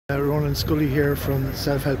Ronan Scully here from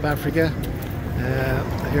Self-Help Africa.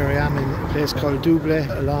 Here I am in a place called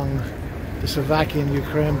Duble along the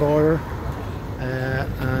Slovakian-Ukraine border,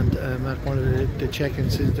 and I'm at one of the check-in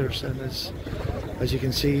centres, and as you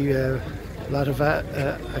can see, a lot of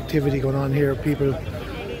activity going on here. People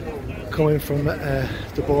coming from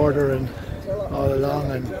the border and all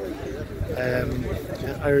along, and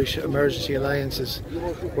the Irish Emergency Alliance is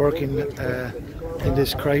working in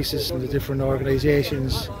this crisis, and the different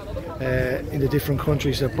organisations in the different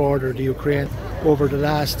countries that border the Ukraine. Over the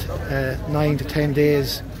last 9 to 10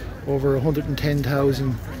 days, over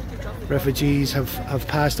 110,000 refugees have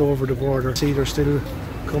passed over the border. See, they're still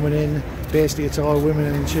coming in. Basically, it's all women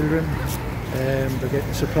and children. They're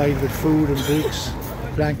getting supplied with food and books,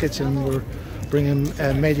 blankets, and we're bringing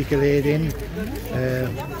medical aid in,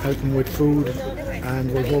 helping with food,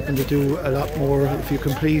 and we're hoping to do a lot more. If you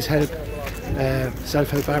can please help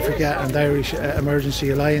Self-Help Africa and the Irish Emergency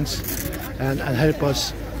Alliance, and help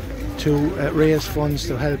us to raise funds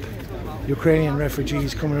to help Ukrainian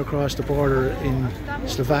refugees coming across the border in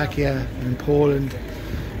Slovakia, in Poland,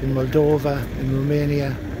 in Moldova, in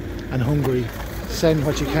Romania and Hungary. Send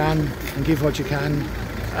what you can and give what you can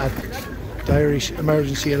at the Irish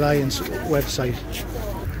Emergency Alliance website.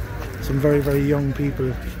 Some very, very young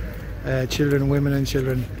people, children, women and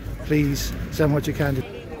children. Please send what you can.